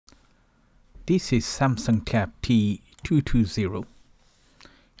This is Samsung Tab T220.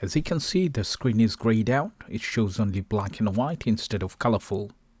 As you can see, the screen is grayed out. It shows only black and white instead of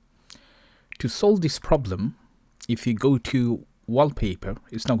colorful. To solve this problem, if you go to wallpaper,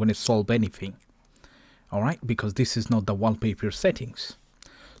 it's not going to solve anything. Alright, because this is not the wallpaper settings.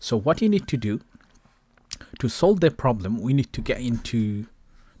 So what you need to do to solve the problem, we need to get into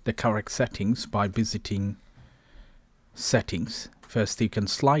the correct settings by visiting settings. First, you can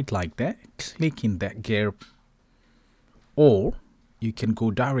slide like that, click in that gear, or you can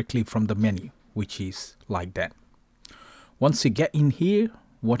go directly from the menu, which is like that. Once you get in here,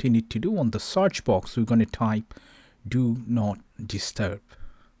 what you need to do on the search box, we're going to type do not disturb.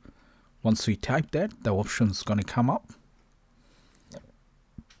 Once we type that, the option is going to come up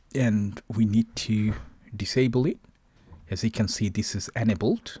and we need to disable it. As you can see, this is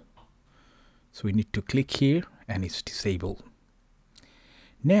enabled, so we need to click here and it's disabled.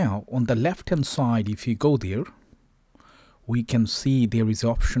 Now on the left hand side, if you go there, we can see there is an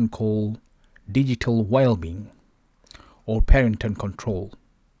option called digital well-being or parental control.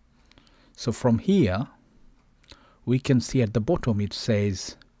 So from here we can see at the bottom it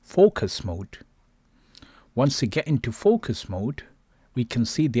says focus mode. Once you get into focus mode, we can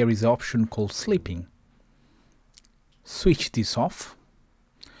see there is an option called sleeping. Switch this off.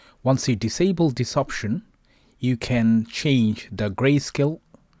 Once you disable this option, you can change the grayscale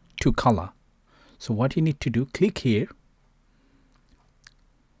to color. So what you need to do, click here.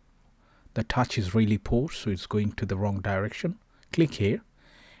 The touch is really poor, so it's going to the wrong direction. Click here,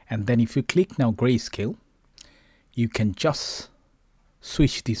 and then if you click now grayscale, you can just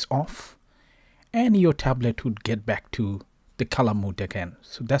switch this off and your tablet would get back to the color mode again.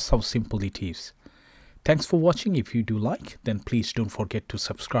 So that's how simple it is. Thanks for watching. If you do like, then please don't forget to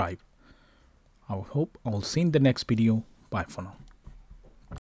subscribe. I hope I'll see you in the next video. Bye for now.